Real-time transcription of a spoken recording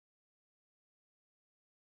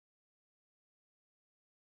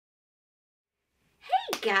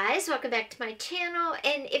guys, welcome back to my channel,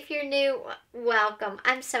 and if you're new, welcome.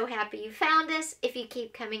 I'm so happy you found us. If you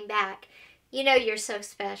keep coming back, you know you're so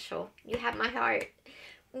special. You have my heart.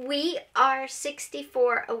 We are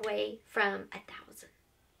 64 away from 1,000.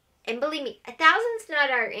 And believe me, 1,000's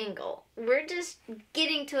not our end goal. We're just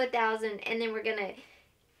getting to 1,000, and then we're gonna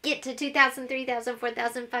get to 2,000, 3,000,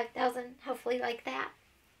 4,000, 5,000, hopefully like that.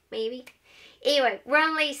 Maybe. Anyway, we're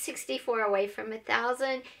only 64 away from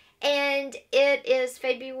 1,000. And it is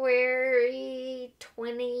February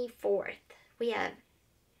 24th. We have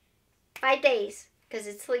 5 days, because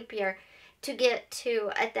it's leap year, to get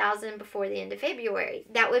to 1,000 before the end of February.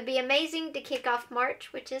 That would be amazing to kick off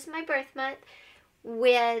March, which is my birth month,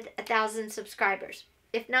 with 1,000 subscribers.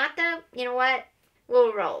 If not, though, you know what?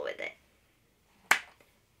 We'll roll with it.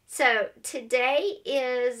 So today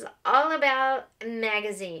is all about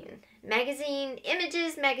magazine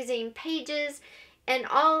images, magazine pages, and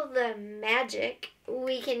all the magic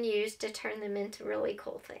we can use to turn them into really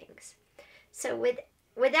cool things. So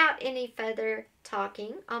without any further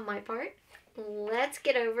talking on my part, let's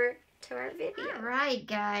get over to our video. Alright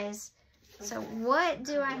guys, so what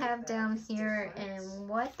do I have down here, and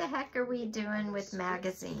what the heck are we doing with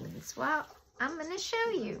magazines? Well, I'm going to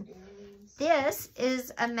show you. This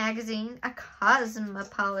is a magazine, a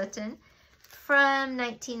Cosmopolitan, from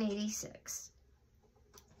 1986.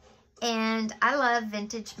 And I love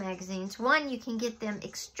vintage magazines. One, you can get them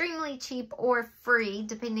extremely cheap or free,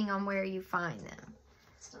 depending on where you find them.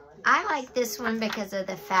 I like this one because of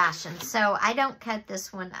the fashion, so I don't cut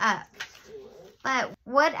this one up. But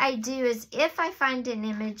what I do is, if I find an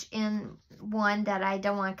image in one that I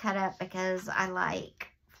don't want to cut up because I like,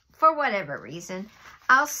 for whatever reason,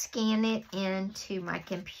 I'll scan it into my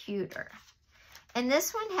computer. And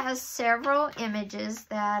this one has several images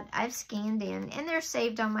that I've scanned in, and they're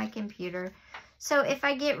saved on my computer. So if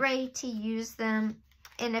I get ready to use them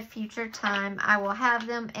in a future time, I will have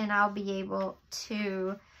them, and I'll be able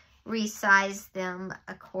to resize them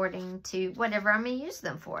according to whatever I'm going to use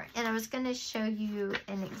them for. And I was going to show you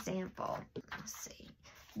an example. Let's see.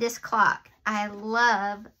 This clock. I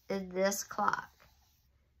love this clock.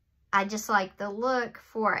 I just like the look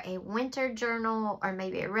for a winter journal, or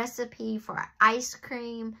maybe a recipe for ice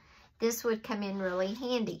cream. This would come in really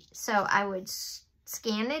handy. So I would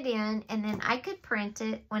scan it in, and then I could print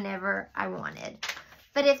it whenever I wanted.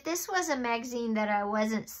 But if this was a magazine that I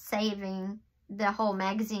wasn't saving the whole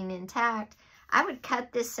magazine intact, I would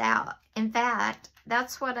cut this out. In fact,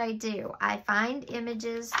 that's what I do. I find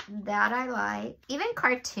images that I like, even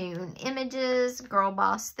cartoon images, girl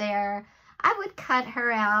boss there. I would cut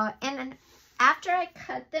her out, and after I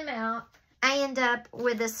cut them out, I end up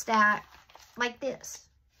with a stack like this.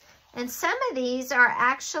 And some of these are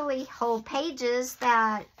actually whole pages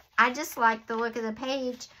that I just like the look of the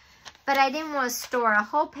page, but I didn't want to store a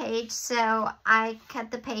whole page, so I cut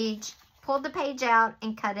the page, pulled the page out,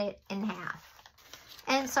 and cut it in half.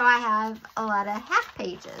 And so I have a lot of half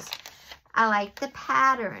pages. I like the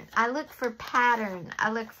pattern. I look for pattern. I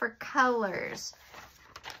look for colors.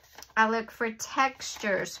 I look for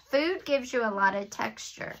textures. Food gives you a lot of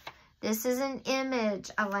texture. This is an image.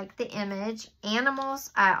 I like the image. Animals,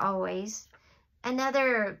 I always.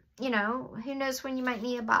 Another, you know, who knows when you might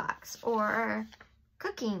need a box. Or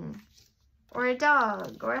cooking. Or a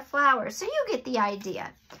dog. Or a flower. So you get the idea.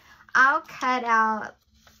 I'll cut out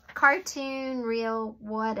cartoon, real,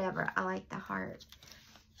 whatever. I like the heart.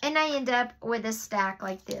 And I end up with a stack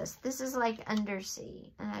like this. This is like Undersea.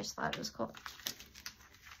 And I just thought it was cool.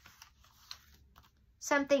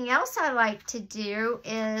 Something else I like to do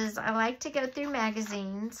is I like to go through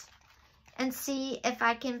magazines and see if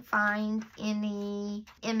I can find any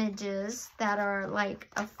images that are like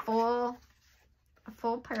a full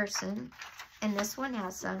person. And this one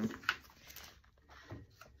has some.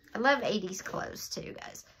 I love 80s clothes too,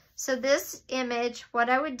 guys. So this image, what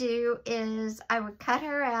I would do is I would cut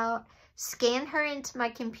her out, scan her into my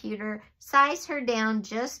computer, size her down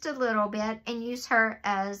just a little bit, and use her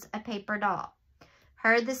as a paper doll.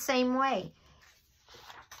 Her the same way.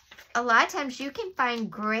 A lot of times you can find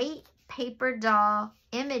great paper doll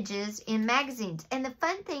images in magazines. And the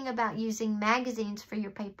fun thing about using magazines for your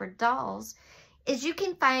paper dolls is you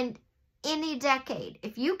can find any decade.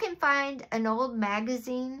 If you can find an old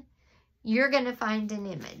magazine, you're going to find an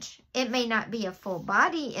image. It may not be a full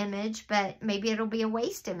body image, but maybe it'll be a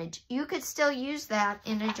waist image. You could still use that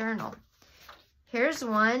in a journal. Here's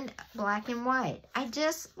one, black and white. I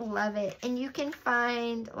just love it. And you can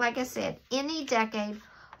find, like I said, any decade.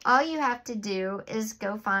 All you have to do is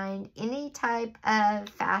go find any type of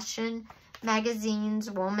fashion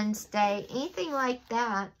magazines, Woman's Day, anything like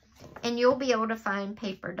that, and you'll be able to find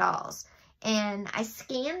paper dolls. and I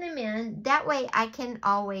scan them in. That way I can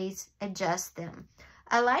always adjust them.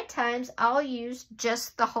 A lot of times I'll use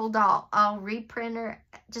just the whole doll. I'll reprint her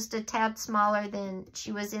just a tad smaller than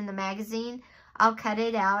she was in the magazine. I'll cut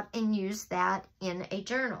it out and use that in a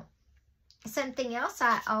journal. Something else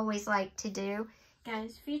I always like to do,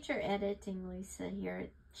 guys, future editing Lisa here.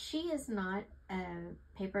 She is not a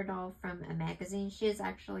paper doll from a magazine. She is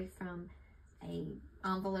actually from a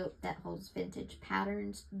envelope that holds vintage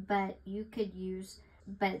patterns, but you could use,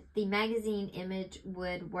 but the magazine image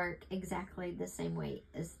would work exactly the same way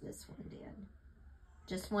as this one did.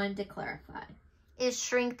 Just wanted to clarify. Is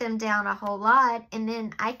shrink them down a whole lot, and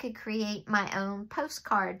then I could create my own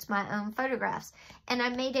postcards, my own photographs. And I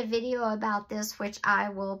made a video about this, which I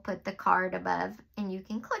will put the card above, and you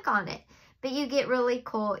can click on it. But you get really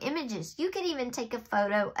cool images. You could even take a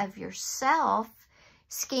photo of yourself,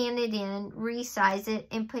 scan it in, resize it,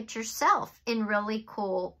 and put yourself in really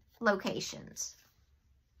cool locations.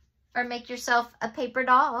 Or make yourself a paper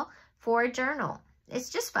doll for a journal. It's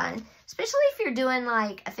just fun, especially if you're doing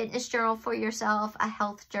like a fitness journal for yourself, a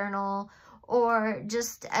health journal, or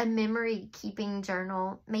just a memory keeping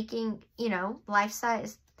journal. Making, you know, life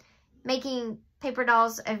size, making paper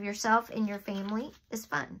dolls of yourself and your family is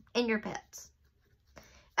fun, and your pets.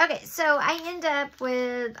 Okay, so I end up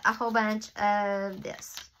with a whole bunch of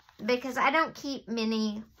this because I don't keep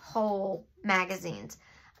many whole magazines.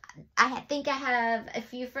 I think I have a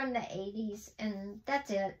few from the 80s, and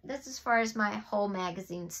that's it. That's as far as my whole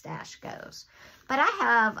magazine stash goes. But I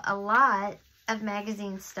have a lot of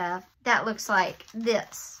magazine stuff that looks like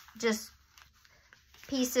this. Just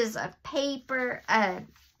pieces of paper,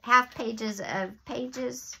 half pages of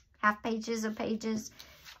pages,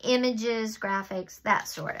 images, graphics, that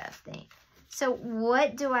sort of thing. So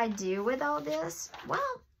what do I do with all this?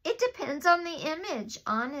 Well, it depends on the image,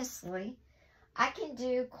 honestly. I can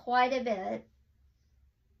do quite a bit.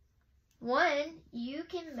 One, you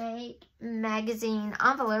can make magazine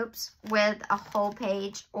envelopes with a whole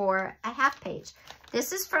page or a half page.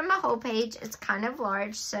 This is from a whole page. It's kind of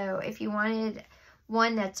large, so if you wanted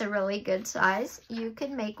one that's a really good size, you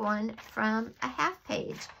could make one from a half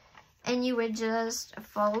page. And you would just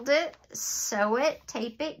fold it, sew it,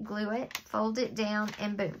 tape it, glue it, fold it down,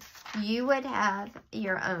 and boom. You would have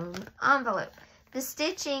your own envelope. The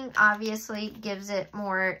stitching obviously gives it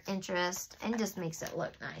more interest and just makes it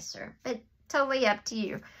look nicer, but totally up to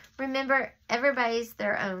you. Remember, everybody's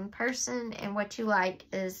their own person, and what you like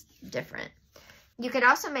is different. You could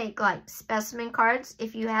also make like specimen cards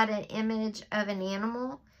if you had an image of an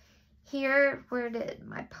animal. Here, where did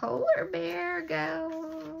my polar bear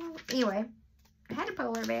go? Anyway, I had a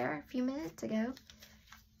polar bear a few minutes ago.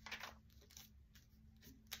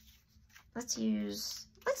 Let's use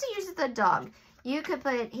the dog. You could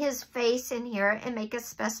put his face in here and make a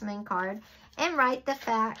specimen card and write the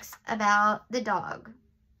facts about the dog.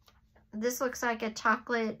 This looks like a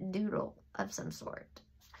chocolate doodle of some sort.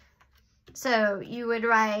 So you would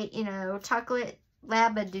write, you know, chocolate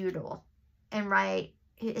labradoodle and write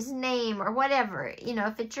his name or whatever, you know,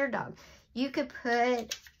 if it's your dog. You could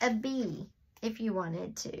put a bee if you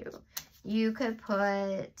wanted to. You could put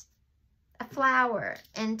a flower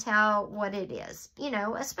and tell what it is, you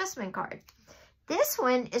know, a specimen card. This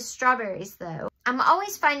one is strawberries, though. I'm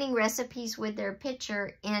always finding recipes with their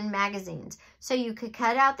picture in magazines. So you could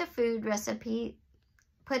cut out the food recipe,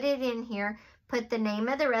 put it in here, put the name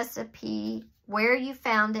of the recipe, where you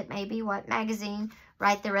found it, maybe what magazine,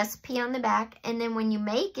 write the recipe on the back, and then when you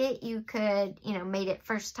make it, you could, you know, made it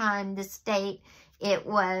first time, this date, it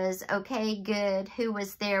was okay, good, who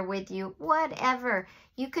was there with you, whatever.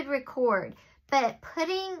 You could record. But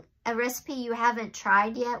putting a recipe you haven't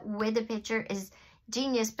tried yet with a picture is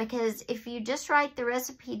genius, because if you just write the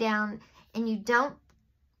recipe down and you don't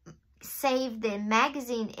save the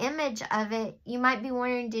magazine image of it, you might be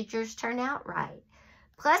wondering, did yours turn out right?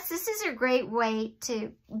 Plus, this is a great way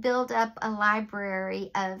to build up a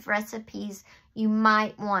library of recipes you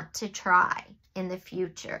might want to try in the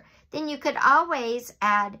future. Then you could always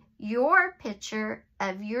add your picture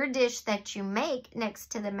of your dish that you make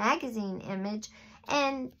next to the magazine image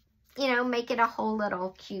and, you know, make it a whole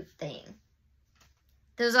little cute thing.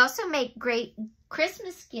 Those also make great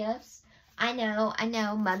Christmas gifts. I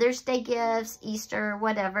know, Mother's Day gifts, Easter,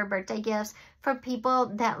 whatever, birthday gifts for people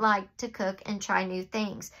that like to cook and try new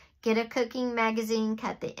things. Get a cooking magazine,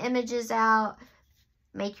 cut the images out,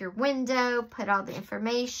 make your window, put all the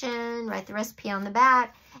information, write the recipe on the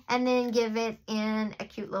back, and then give it in a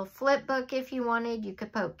cute little flip book if you wanted. You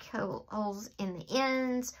could poke holes in the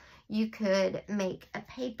ends. You could make a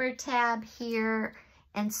paper tab here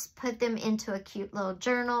and put them into a cute little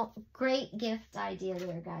journal. Great gift idea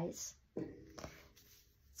there, guys.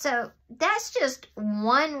 So that's just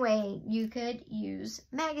one way you could use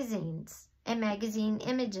magazines and magazine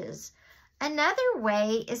images. Another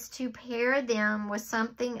way is to pair them with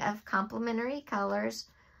something of complementary colors.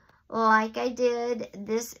 Like I did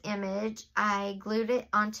this image, I glued it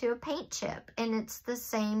onto a paint chip, and it's the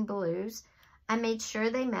same blues. I made sure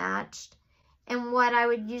they matched. And what I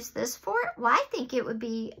would use this for? Well, I think it would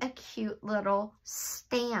be a cute little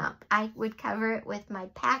stamp. I would cover it with my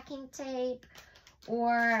packing tape,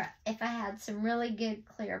 or if I had some really good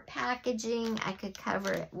clear packaging, I could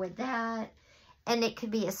cover it with that. And it could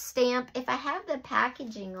be a stamp. If I have the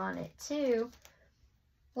packaging on it too,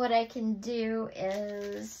 what I can do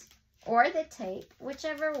is, or the tape,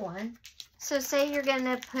 whichever one. So say you're going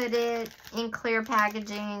to put it in clear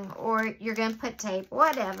packaging, or you're going to put tape,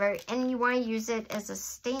 whatever, and you want to use it as a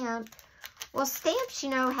stamp. Well, stamps, you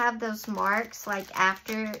know, have those marks like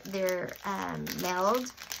after they're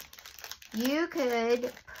mailed. You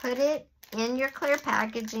could put it in your clear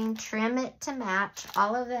packaging, trim it to match,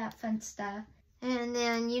 all of that fun stuff. And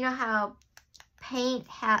then, you know how paint,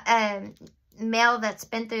 mail that's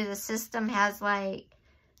been through the system has like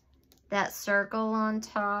that circle on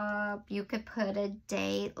top. You could put a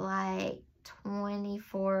date like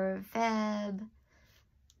 24 Feb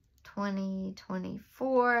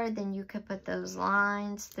 2024. Then you could put those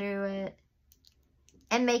lines through it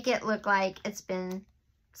and make it look like it's been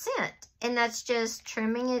sent. And that's just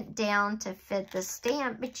trimming it down to fit the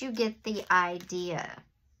stamp, but you get the idea.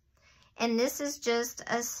 And this is just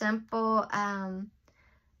a simple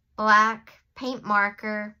black paint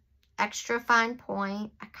marker, extra fine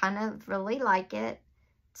point. I kind of really like it.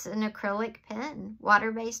 It's an acrylic pen,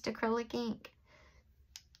 water-based acrylic ink.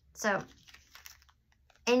 So,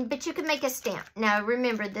 but you can make a stamp. Now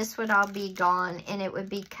remember, this would all be gone and it would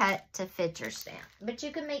be cut to fit your stamp. But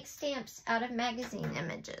you can make stamps out of magazine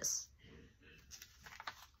images.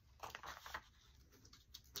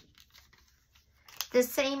 The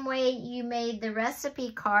same way you made the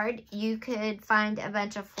recipe card, you could find a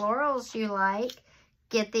bunch of florals you like,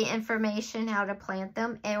 get the information how to plant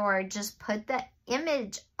them, or just put the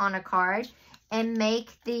image on a card and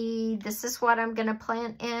make this is what I'm going to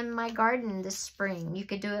plant in my garden this spring. You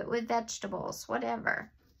could do it with vegetables, whatever.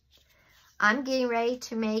 I'm getting ready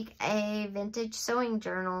to make a vintage sewing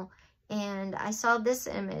journal, and I saw this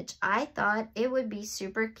image. I thought it would be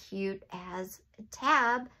super cute as a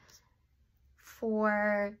tab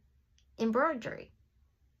for embroidery.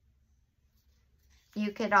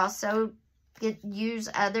 You could also use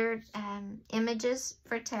other images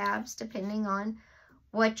for tabs depending on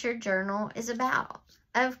what your journal is about.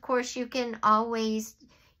 Of course, you can always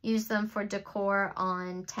use them for decor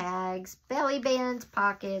on tags, belly bands,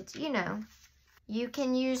 pockets, you know. You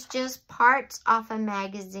can use just parts off a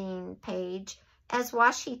magazine page as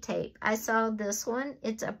washi tape. I saw this one.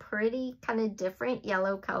 It's a pretty kind of different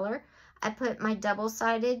yellow color. I put my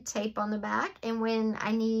double-sided tape on the back, and when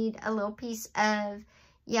I need a little piece of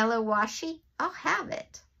yellow washi, I'll have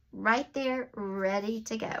it right there ready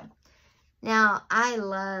to go. Now, I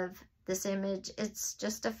love this image. It's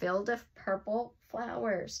just a field of purple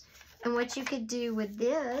flowers. And what you could do with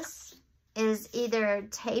this is either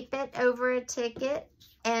tape it over a ticket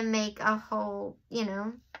and make a whole, you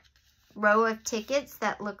know, row of tickets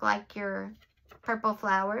that look like your purple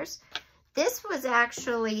flowers. This was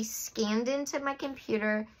actually scanned into my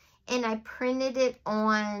computer, and I printed it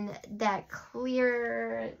on that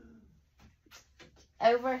clear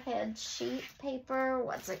overhead sheet paper.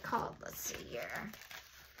 What's it called? Let's see here.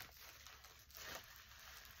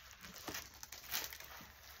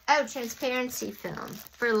 Oh, transparency film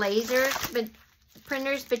for lasers, but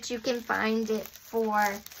printers, but you can find it for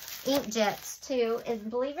inkjets too. And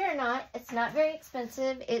believe it or not, it's not very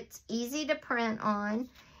expensive. It's easy to print on.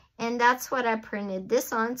 And that's what I printed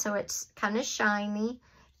this on, so it's kind of shiny.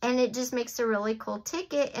 And it just makes a really cool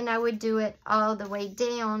ticket. And I would do it all the way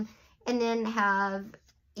down and then have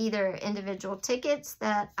either individual tickets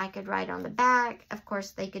that I could write on the back. Of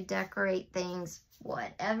course, they could decorate things,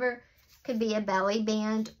 whatever. Could be a belly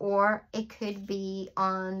band, or it could be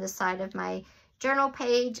on the side of my journal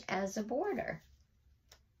page as a border.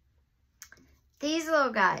 These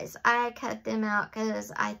little guys, I cut them out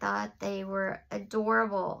because I thought they were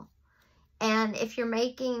adorable. And if you're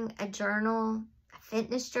making a journal, a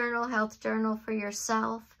fitness journal, health journal for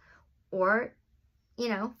yourself, or, you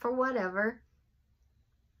know, for whatever,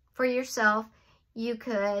 for yourself, you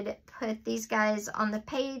could put these guys on the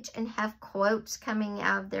page and have quotes coming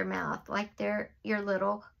out of their mouth, like they're your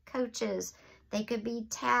little coaches. They could be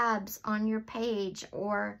tabs on your page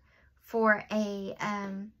or for a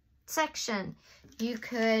section. You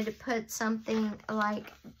could put something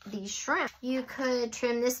like these shrimp. You could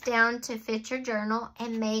trim this down to fit your journal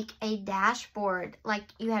and make a dashboard. Like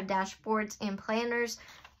you have dashboards and planners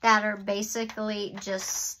that are basically just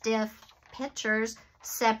stiff pictures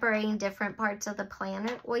separating different parts of the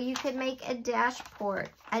planner. Well, you could make a dashboard.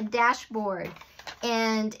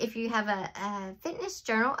 And if you have a fitness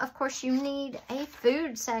journal, of course you need a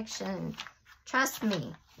food section. Trust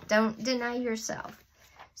me, don't deny yourself.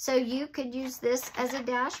 So you could use this as a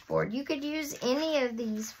dashboard. You could use any of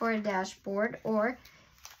these for a dashboard, or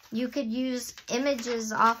you could use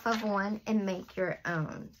images off of one and make your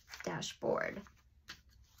own dashboard.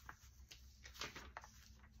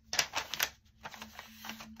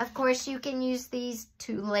 Of course, you can use these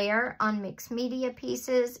to layer on mixed media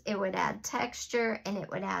pieces. It would add texture and it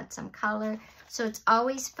would add some color. So it's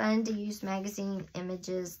always fun to use magazine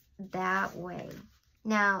images that way.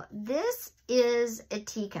 Now, this is a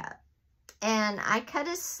teacup, and I cut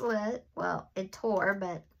a slit. Well, it tore,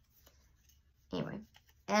 but anyway.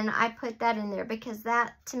 And I put that in there because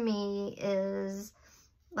that, to me, is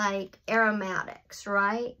like aromatics,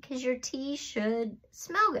 right? Because your tea should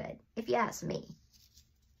smell good, if you ask me.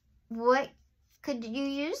 What could you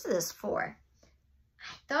use this for?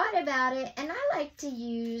 I thought about it, and I like to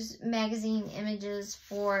use magazine images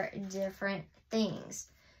for different things.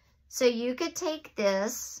 So you could take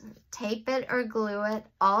this, tape it or glue it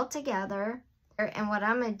all together. And what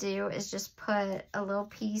I'm going to do is just put a little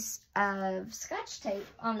piece of Scotch tape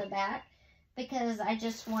on the back because I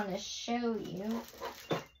just want to show you.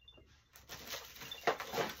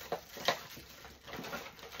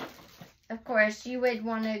 Of course, you would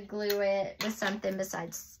want to glue it with something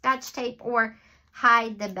besides Scotch tape or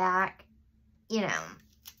hide the back, you know,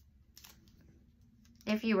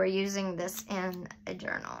 if you were using this in a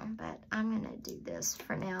journal. But I'm going to do this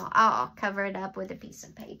for now. I'll cover it up with a piece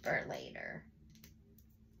of paper later.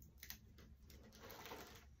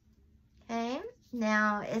 Okay,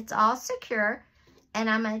 now it's all secure, and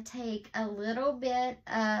I'm going to take a little bit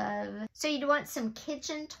of, so you'd want some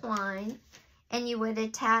kitchen twine, and you would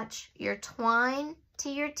attach your twine to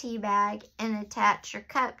your tea bag and attach your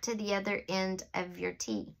cup to the other end of your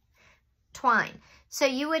twine. So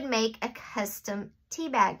you would make a custom tea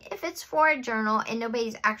bag. If it's for a journal and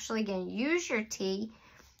nobody's actually going to use your tea,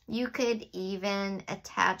 you could even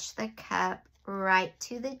attach the cup right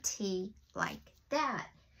to the tea like that.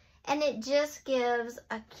 And it just gives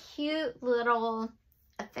a cute little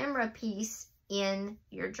ephemera piece in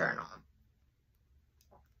your journal.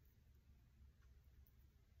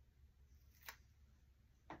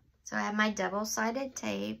 So I have my double-sided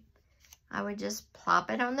tape. I would just plop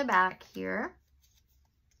it on the back here.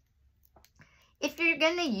 If you're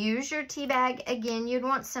going to use your tea bag, again, you'd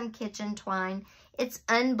want some kitchen twine. It's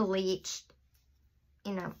unbleached,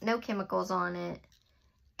 you know, no chemicals on it.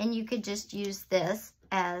 And you could just use this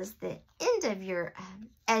as the end of your,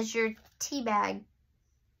 as your tea bag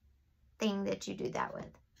thing that you do that with.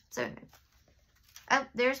 So, oh,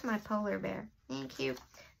 there's my polar bear. Thank you.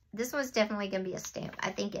 This one's definitely going to be a stamp. I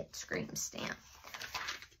think it screams stamp.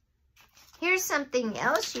 Here's something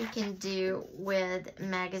else you can do with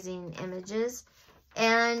magazine images.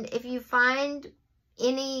 And if you find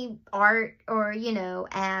any art or, you know,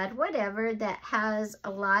 ad, whatever, that has a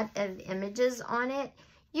lot of images on it,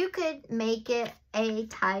 you could make it a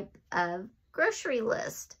type of grocery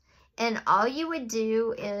list. And all you would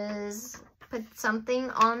do is put something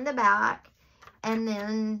on the back, and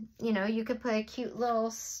then, you know, you could put a cute little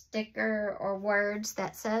sticker or words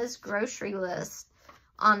that says grocery list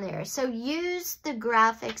on there. So use the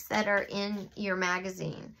graphics that are in your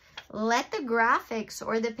magazine. Let the graphics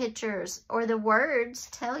or the pictures or the words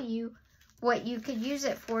tell you what you could use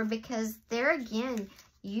it for, because there again,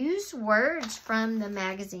 use words from the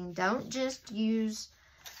magazine. Don't just use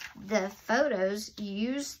the photos,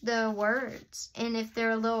 use the words. And if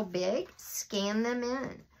they're a little big, scan them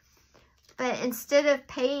in. But instead of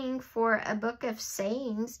paying for a book of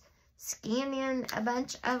sayings, scan in a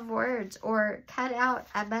bunch of words or cut out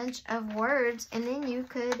a bunch of words, and then you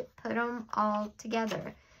could put them all together.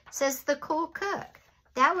 It says The Cool Cook.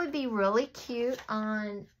 That would be really cute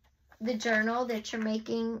on the journal that you're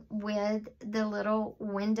making with the little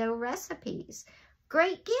window recipes.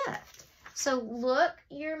 Great gift. So look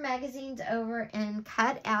your magazines over and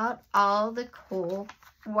cut out all the cool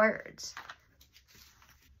words.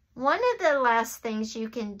 One of the last things you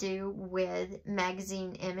can do with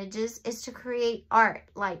magazine images is to create art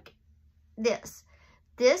like this.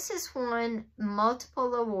 This has won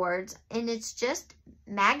multiple awards, and it's just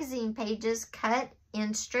magazine pages cut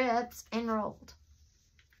in strips and rolled.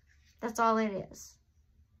 That's all it is.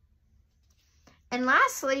 And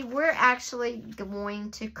lastly, we're actually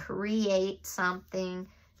going to create something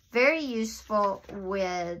very useful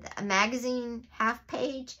with a magazine half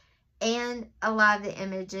page and a lot of the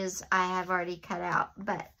images I have already cut out.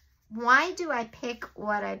 But why do I pick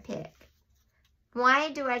what I pick?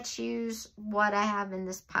 Why do I choose what I have in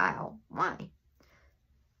this pile? Why?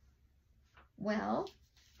 Well,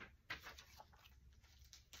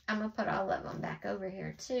 I'm going to put all of them back over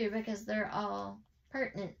here too because they're all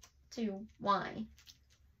pertinent to why.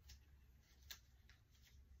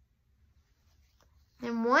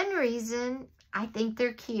 And one reason, I think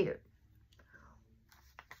they're cute.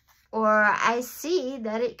 Or I see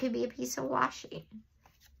that it could be a piece of washi.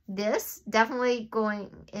 This definitely going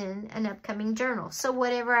in an upcoming journal. So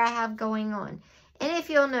whatever I have going on. And if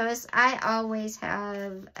you'll notice, I always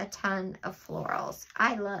have a ton of florals.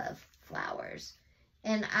 I love flowers.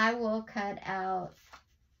 And I will cut out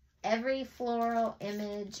every floral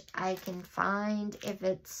image I can find. If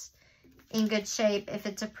it's in good shape, if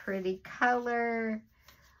it's a pretty color.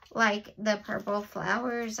 Like the purple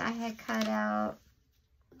flowers I had cut out.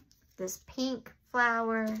 This pink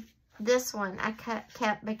flower. This one I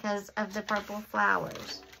kept because of the purple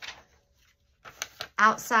flowers.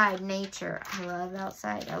 Outside nature. I love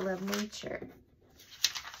outside. I love nature.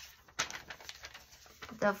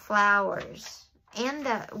 The flowers. And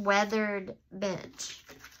the weathered bench.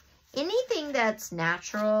 Anything that's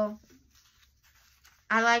natural.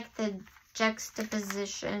 I like the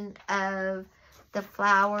juxtaposition of the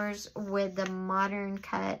flowers with the modern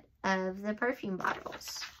cut of the perfume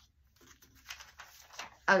bottles.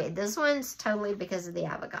 Okay, this one's totally because of the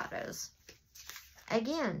avocados.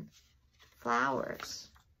 Again, flowers.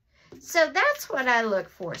 So that's what I look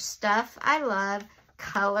for. Stuff I love.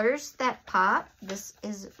 Colors that pop. This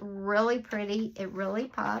is really pretty. It really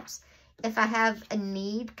pops. If I have a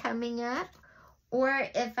need coming up, or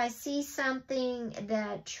if I see something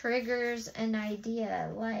that triggers an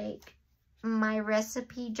idea, like my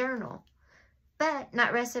recipe journal. But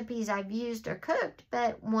not recipes I've used or cooked,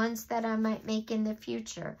 but ones that I might make in the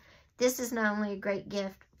future. This is not only a great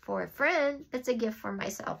gift for a friend, it's a gift for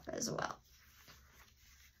myself as well.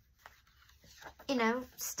 You know,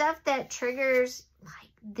 stuff that triggers, like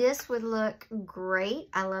this would look great.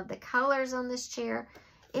 I love the colors on this chair.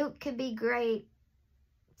 It could be great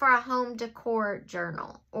for a home decor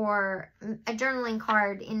journal or a journaling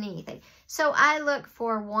card in anything. So I look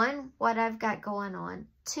for 1, what I've got going on,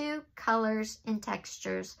 2, colors and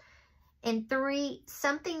textures, and 3,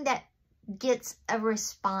 something that gets a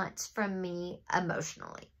response from me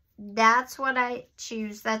emotionally. That's what I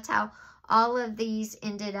choose. That's how all of these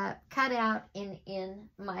ended up cut out and in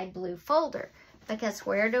my blue folder. Because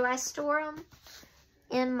where do I store them?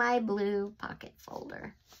 In my blue pocket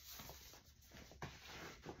folder.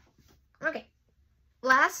 Okay,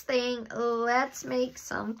 last thing, let's make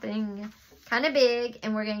something kind of big,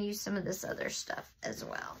 and we're going to use some of this other stuff as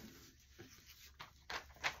well.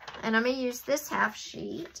 And I'm going to use this half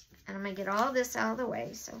sheet, and I'm going to get all this out of the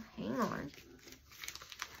way, so hang on.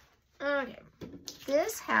 Okay,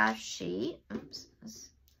 this half sheet, oops, let's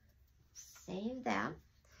save that,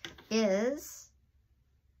 is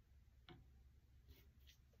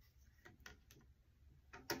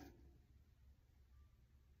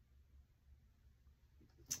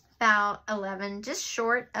about 11, just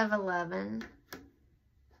short of 11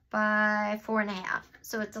 by 4.5.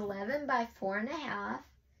 So it's 11 by 4.5.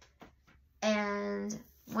 And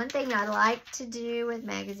one thing I like to do with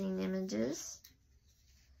magazine images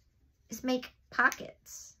is make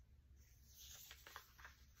pockets.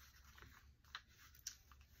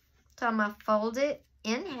 So I'm going to fold it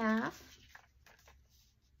in half.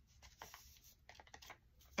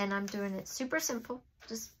 And I'm doing it super simple,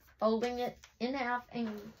 just folding it in half, and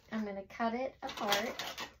I'm going to cut it apart.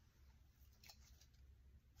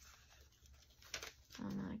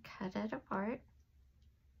 I'm going to cut it apart.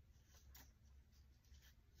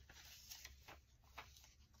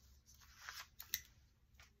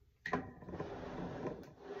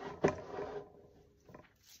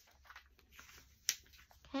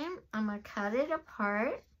 Okay, I'm going to cut it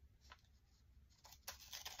apart.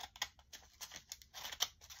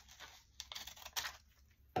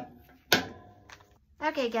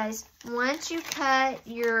 Okay, guys, once you cut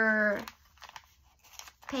your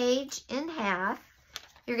page in half,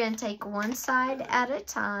 you're going to take one side at a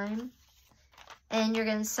time, and you're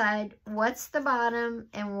going to decide what's the bottom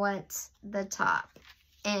and what's the top.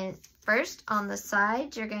 And first, on the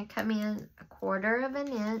side, you're going to come in 1/4 of an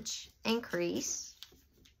inch and crease.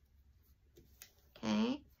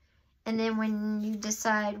 Okay? And then when you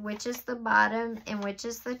decide which is the bottom and which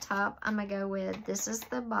is the top, I'm going to go with this is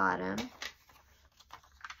the bottom.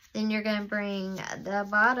 Then you're going to bring the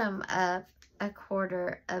bottom up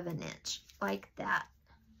 1/4 of an inch, like that.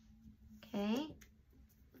 Okay?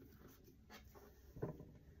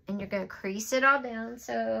 And you're going to crease it all down.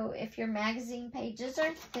 So if your magazine pages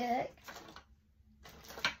are thick,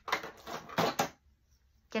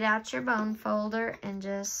 get out your bone folder and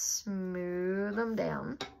just smooth them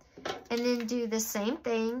down. And then do the same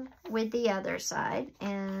thing with the other side.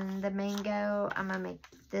 And the mango, I'm going to make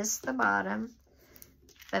this the bottom.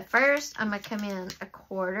 But first, I'm going to come in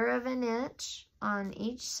 1/4 of an inch on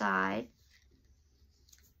each side.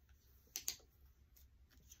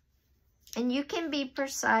 And you can be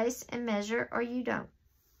precise and measure, or you don't.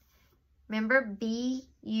 Remember, be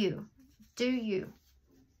you. Do you.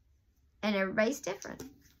 And everybody's different.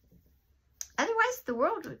 Otherwise, the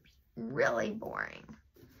world would be really boring.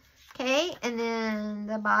 Okay, and then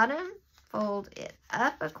the bottom, fold it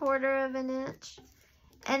up 1/4 of an inch.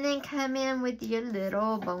 And then come in with your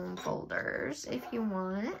little bone folders if you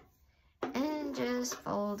want. And just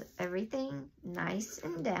fold everything nice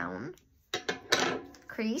and down.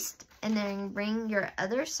 Creased. And then bring your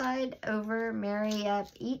other side over. Marry up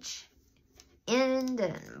each end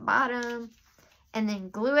and bottom. And then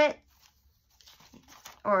glue it.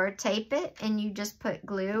 Or tape it. And you just put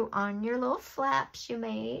glue on your little flaps you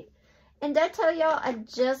made. And did I tell y'all, I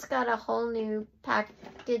just got a whole new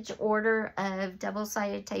package order of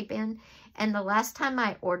double-sided tape in. And the last time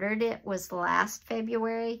I ordered it was last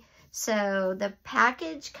February. So the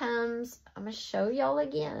package comes, I'm going to show y'all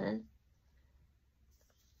again.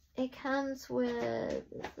 It comes with,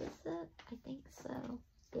 is this it? I think so.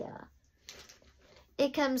 Yeah.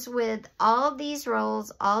 It comes with all these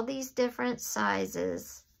rolls, all these different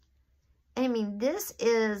sizes. I mean, this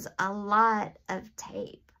is a lot of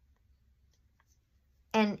tape.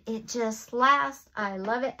 And it just lasts. I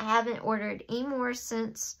love it. I haven't ordered any more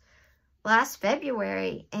since last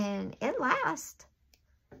February. And it lasts.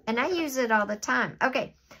 And I use it all the time.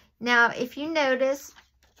 Okay. Now, if you notice,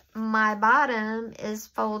 my bottom is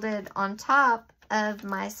folded on top of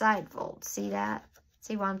my side fold. See that?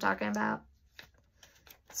 See what I'm talking about?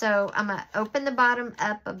 So, I'm going to open the bottom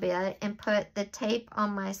up a bit and put the tape on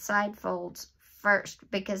my side folds first.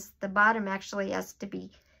 Because the bottom actually has to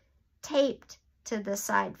be taped to the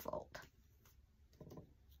side fold.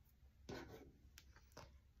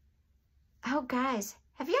 Oh, guys,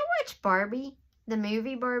 have y'all watched Barbie? The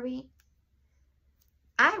movie Barbie?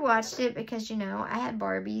 I watched it because, you know, I had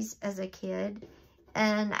Barbies as a kid.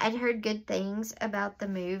 And I'd heard good things about the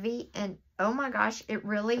movie. And, oh my gosh, it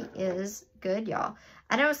really is good, y'all.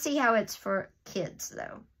 I don't see how it's for kids,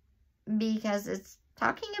 though. Because it's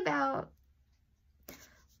talking about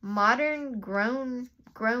modern grown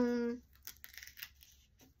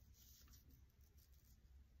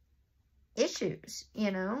issues, you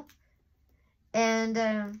know. And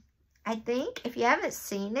I think if you haven't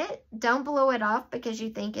seen it, don't blow it off because you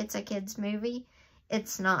think it's a kid's movie.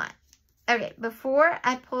 It's not. Okay, before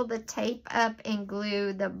I pull the tape up and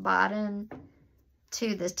glue the bottom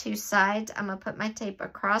to the two sides, I'm going to put my tape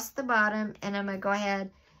across the bottom and I'm going to go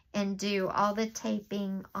ahead and do all the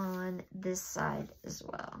taping on this side as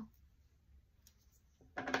well.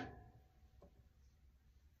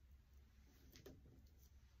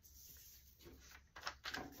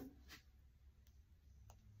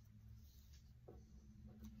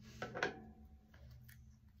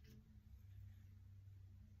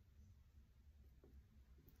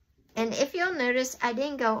 And if you'll notice, I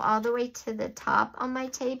didn't go all the way to the top on my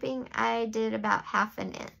taping. I did about 1/2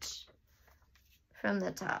 an inch from the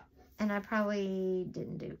top. And I probably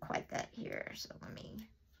didn't do quite that here. So let me...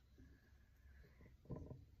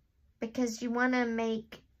 Because you want to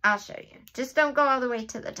make... I'll show you. Just don't go all the way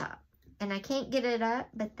to the top. And I can't get it up,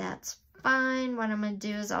 but that's fine. What I'm going to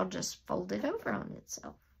do is I'll just fold it over on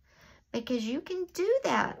itself. Because you can do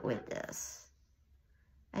that with this.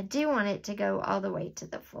 I do want it to go all the way to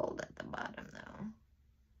the fold at the bottom, though.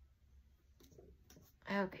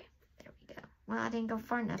 Okay, there we go. Well, I didn't go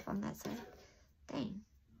far enough on that side. Dang.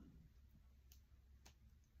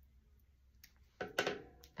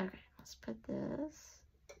 Okay, let's put this.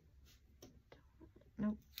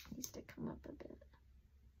 Nope, needs to come up a bit.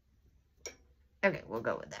 Okay, we'll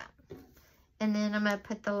go with that. And then I'm going to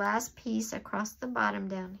put the last piece across the bottom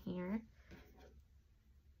down here.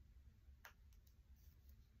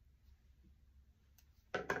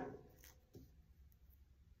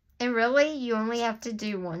 And really, you only have to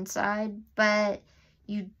do one side, but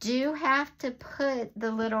you do have to put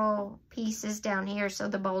the little pieces down here so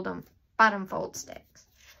the bottom fold sticks.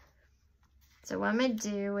 So what I'm going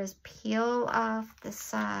to do is peel off the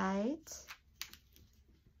sides.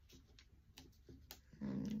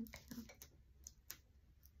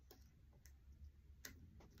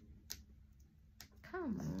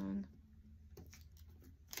 Come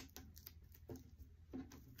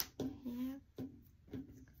on. Yeah.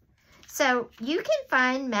 So you can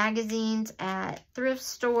find magazines at thrift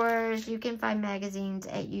stores. You can find magazines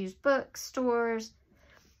at used bookstores.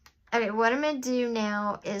 Okay, what I'm going to do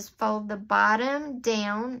now is fold the bottom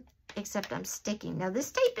down, except I'm sticking. Now,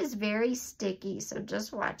 this tape is very sticky, so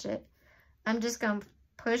just watch it. I'm just going to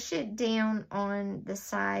push it down on the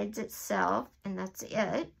sides itself, and that's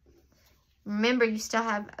it. Remember, you still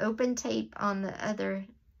have open tape on the other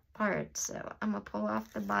part, so I'm going to pull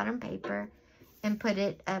off the bottom paper and put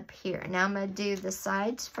it up here. Now, I'm going to do the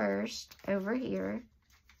sides first over here,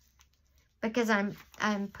 because I'm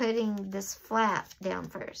putting this flap down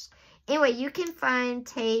first. Anyway, you can find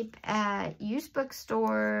tape at used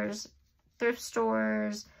bookstores, thrift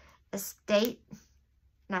stores,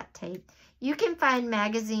 not tape. You can find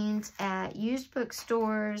magazines at used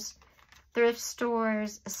bookstores, thrift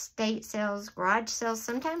stores, estate sales, garage sales.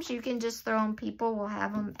 Sometimes you can just throw them. People will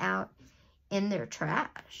have them out in their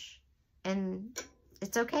trash. And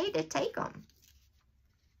it's okay to take them.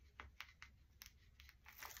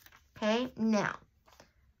 Okay, now,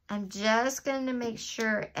 I'm just going to make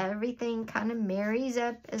sure everything kind of marries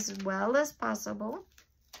up as well as possible.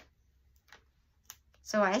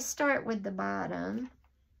 So I start with the bottom.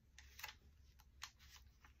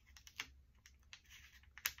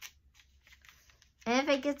 And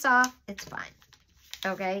if it gets off, it's fine.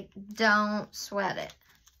 Okay, don't sweat it.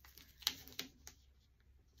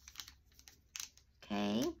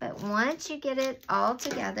 Okay, but once you get it all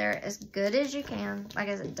together as good as you can, like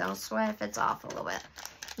I said, don't sweat if it's off a little bit.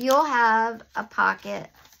 You'll have a pocket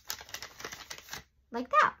like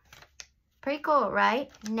that. Pretty cool, right?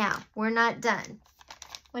 Now, we're not done.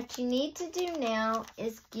 What you need to do now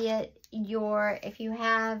is get your, if you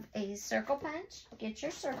have a circle punch, get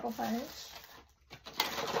your circle punch.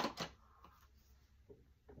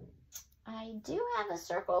 I do have a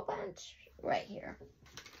circle punch right here.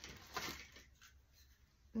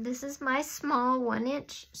 This is my small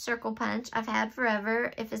 1-inch circle punch I've had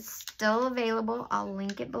forever. If it's still available, I'll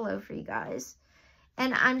link it below for you guys.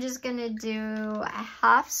 And I'm just going to do a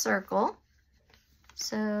half circle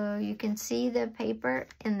so you can see the paper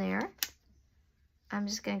in there. I'm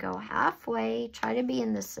just going to go halfway, try to be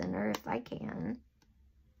in the center if I can.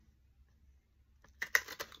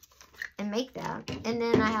 And make that. And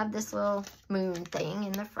then I have this little moon thing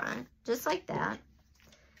in the front, just like that.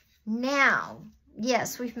 Now,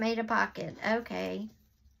 yes, we've made a pocket. Okay.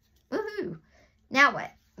 Woohoo. Now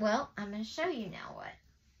what? Well, I'm going to show you now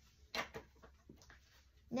what.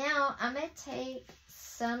 Now, I'm going to take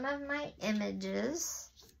some of my images.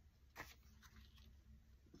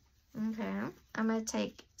 Okay. I'm going to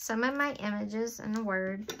take some of my images in a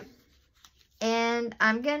word. And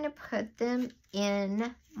I'm going to put them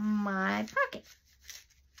in my pocket.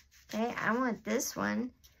 Okay. I want this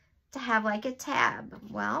one to have like a tab.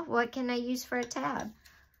 Well, what can I use for a tab?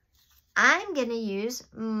 I'm going to use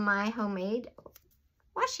my homemade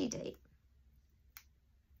washi tape.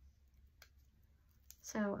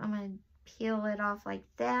 So I'm going to peel it off like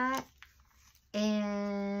that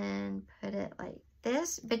and put it like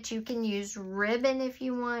this. But you can use ribbon if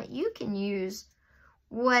you want. You can use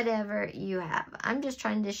whatever you have. I'm just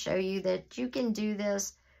trying to show you that you can do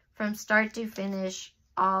this from start to finish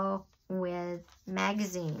all with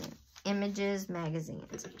magazines.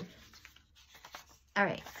 All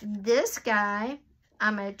right, this guy,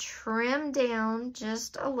 I'm going to trim down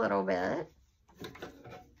just a little bit.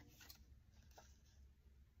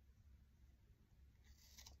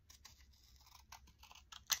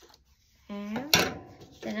 And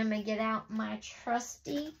then I'm going to get out my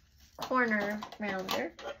trusty corner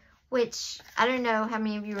rounder, which I don't know how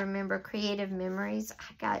many of you remember Creative Memories.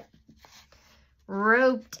 I got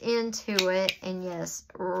roped into it, and yes,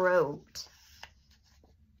 roped.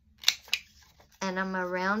 And I'm going to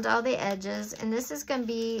round all the edges, and this is going to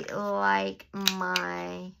be like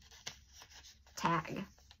my tag.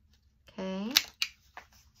 Okay.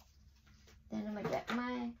 Then I'm going to get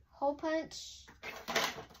my hole punch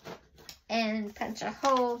and punch a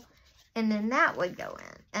hole, and then that would go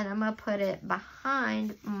in. And I'm going to put it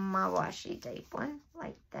behind my washi tape one,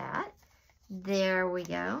 like that. There we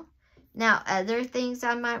go. Now, other things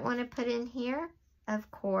I might want to put in here, of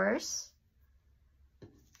course,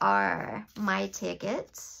 are my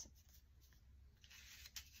tickets.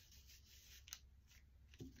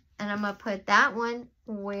 And I'm going to put that one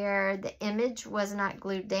where the image was not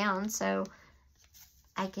glued down, so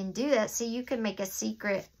I can do that. So you can make a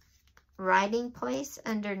secret writing place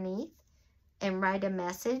underneath and write a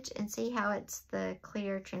message, and see how it's the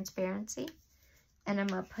clear transparency. And I'm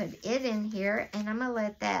going to put it in here, and I'm going to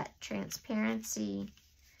let that transparency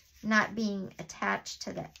not being attached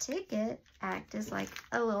to that ticket, act as like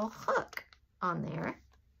a little hook on there.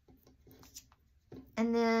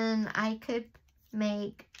 And then I could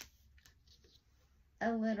make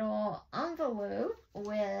a little envelope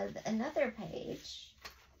with another page.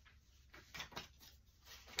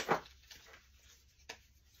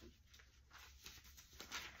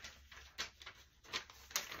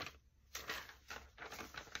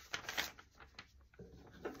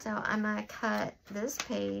 So I'm going to cut this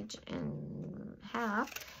page in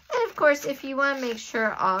half. And of course, if you want to make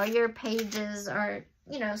sure all your pages are,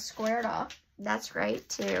 you know, squared off, that's great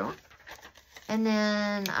too. And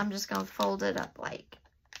then I'm just going to fold it up like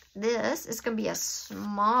this. It's going to be a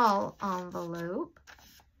small envelope.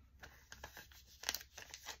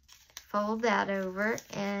 Fold that over,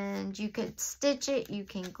 and you could stitch it, you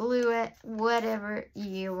can glue it, whatever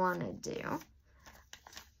you want to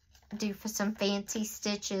do for some fancy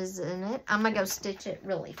stitches in it. I'm going to go stitch it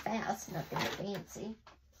really fast, nothing fancy.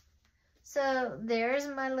 So there's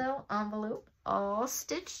my little envelope all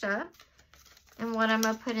stitched up. And what I'm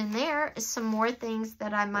going to put in there is some more things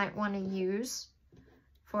that I might want to use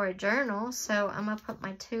for a journal. So I'm going to put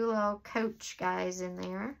my two little Coach guys in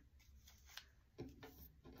there.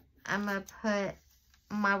 I'm going to put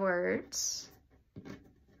my words.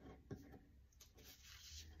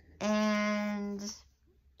 And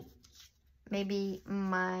maybe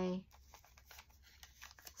my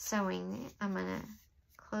sewing. I'm going to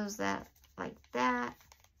close that like that.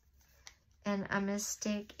 And I'm going to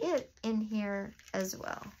stick it in here as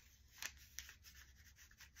well.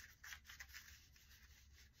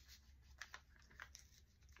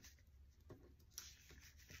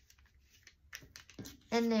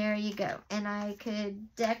 And there you go. And I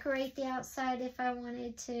could decorate the outside if I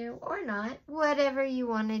wanted to, or not, whatever you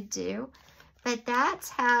want to do. But that's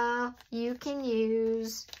how you can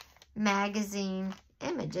use magazine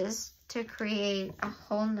images to create a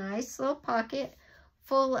whole nice little pocket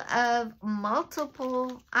full of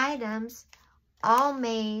multiple items, all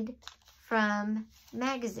made from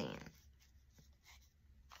magazine.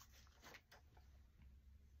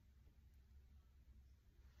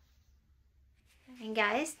 And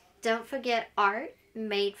guys, don't forget art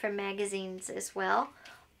made from magazines as well.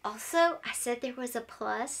 Also, I said there was a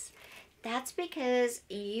plus. That's because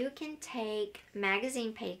you can take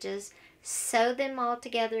magazine pages, sew them all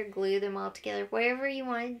together, glue them all together, wherever you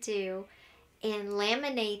want to do, and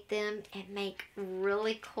laminate them and make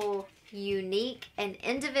really cool, unique, and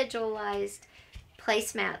individualized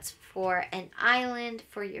placemats for an island,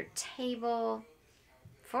 for your table,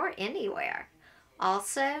 for anywhere.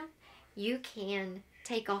 Also, you can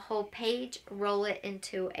take a whole page, roll it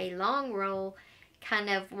into a long roll, kind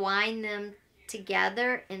of wind them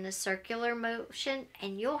together in a circular motion,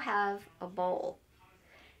 and you'll have a bowl.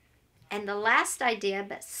 And the last idea,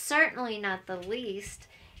 but certainly not the least,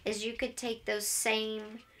 is you could take those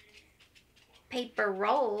same paper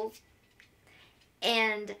rolls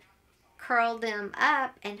and curl them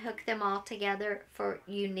up and hook them all together for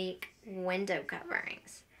unique window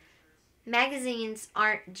coverings. Magazines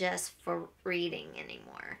aren't just for reading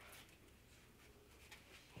anymore.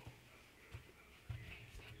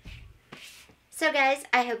 So guys,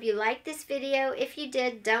 I hope you liked this video. If you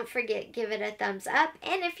did, don't forget, give it a thumbs up.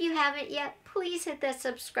 And if you haven't yet, please hit that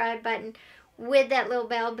subscribe button with that little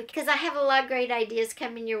bell, because I have a lot of great ideas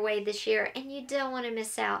coming your way this year and you don't want to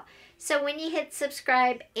miss out. So when you hit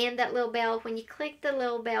subscribe and that little bell, when you click the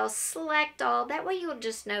little bell, select all. That way you'll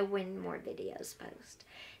just know when more videos post.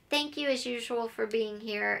 Thank you as usual for being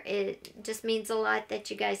here. It just means a lot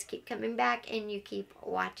that you guys keep coming back and you keep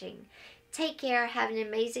watching. Take care. Have an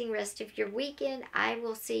amazing rest of your weekend. I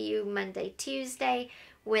will see you Monday, Tuesday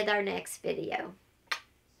with our next video.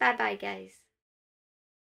 Bye-bye, guys.